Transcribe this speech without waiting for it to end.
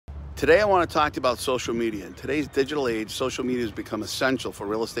Today I want to talk to you about social media. In today's digital age, social media has become essential for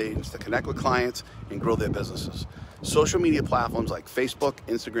real estate agents to connect with clients and grow their businesses. Social media platforms like Facebook,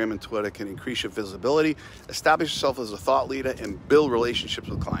 Instagram, and Twitter can increase your visibility, establish yourself as a thought leader, and build relationships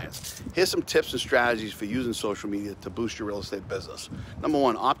with clients. Here's some tips and strategies for using social media to boost your real estate business. Number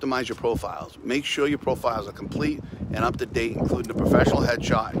one, optimize your profiles. Make sure your profiles are complete and up to date, including a professional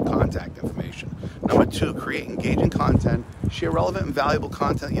headshot and contact information. Number two, create engaging content. Share relevant and valuable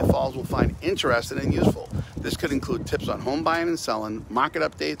content your followers will find interesting and useful. This could include tips on home buying and selling, market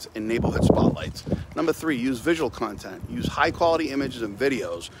updates, and neighborhood spotlights. Number three, use visual content. Use high quality images and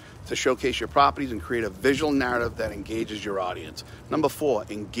videos to showcase your properties and create a visual narrative that engages your audience. Number four,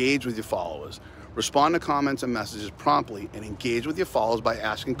 engage with your followers. Respond to comments and messages promptly and engage with your followers by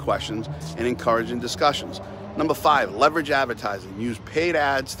asking questions and encouraging discussions. Number five, leverage advertising. Use paid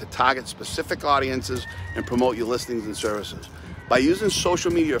ads to target specific audiences and promote your listings and services. By using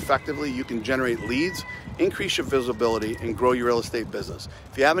social media effectively, you can generate leads, increase your visibility, and grow your real estate business.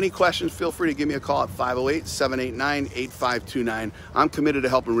 If you have any questions, feel free to give me a call at 508-789-8529. I'm committed to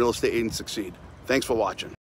helping real estate agents succeed. Thanks for watching.